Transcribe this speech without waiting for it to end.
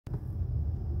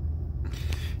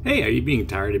Hey, are you being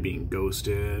tired of being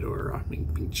ghosted or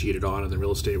being cheated on in the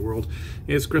real estate world?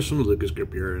 It's Chris from the Lucas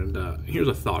Group here, and here's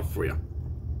a thought for you.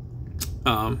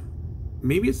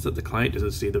 Maybe it's that the client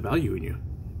doesn't see the value in you.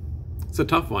 It's a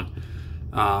tough one.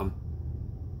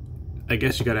 I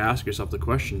guess you got to ask yourself the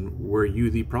question, were you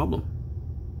the problem?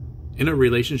 In a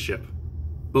relationship,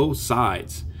 both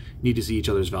sides need to see each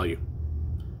other's value.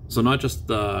 So not just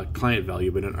the client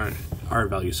value, but in our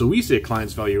value. So we see a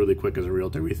client's value really quick as a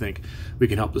realtor. We think we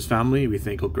can help this family. We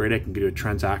think, oh great, I can do a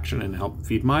transaction and help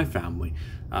feed my family.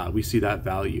 We see that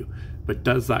value. But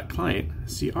does that client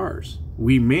see ours?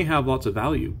 We may have lots of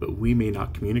value, but we may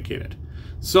not communicate it.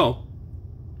 So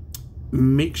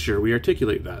make sure we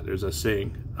articulate that. There's a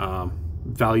saying,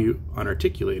 value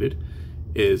unarticulated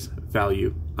is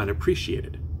value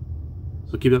unappreciated.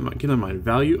 So keep that in mind.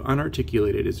 Value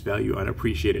unarticulated is value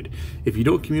unappreciated. If you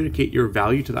don't communicate your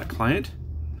value to that client,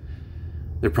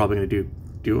 they're probably going to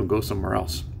do and go somewhere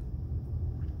else.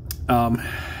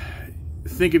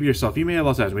 Think of yourself. You may have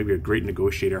lots of assets. Maybe you're a great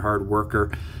negotiator, hard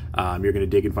worker. You're going to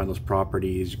dig and find those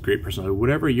properties, great personality.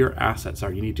 Whatever your assets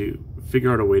are, you need to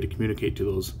figure out a way to communicate to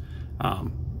those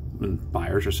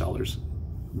buyers or sellers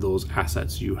those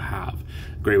assets you have.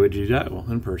 Great way to do that, well,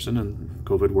 in person. In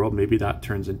COVID world, maybe that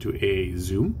turns into a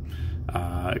Zoom.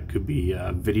 It could be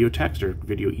a video text or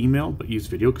video email, but use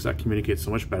video because that communicates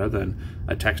so much better than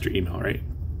a text or email, right?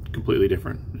 Completely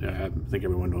different. I think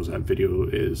everyone knows that video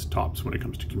is tops when it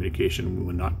comes to communication,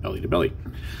 when not belly to belly.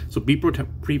 So be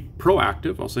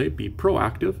proactive, I'll say, be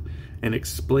proactive and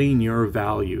explain your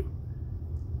value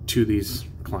to these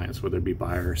clients, whether it be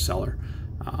buyer or seller.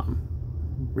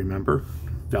 Remember,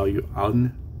 value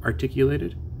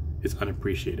unarticulated is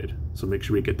unappreciated. So make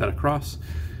sure we get that across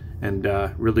and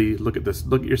really look at this.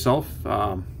 Look at yourself.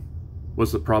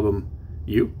 Was the problem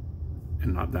you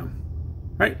and not them?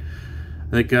 All right.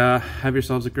 I think have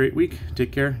yourselves a great week.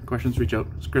 Take care. Questions, reach out.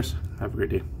 It's Chris. Have a great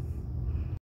day.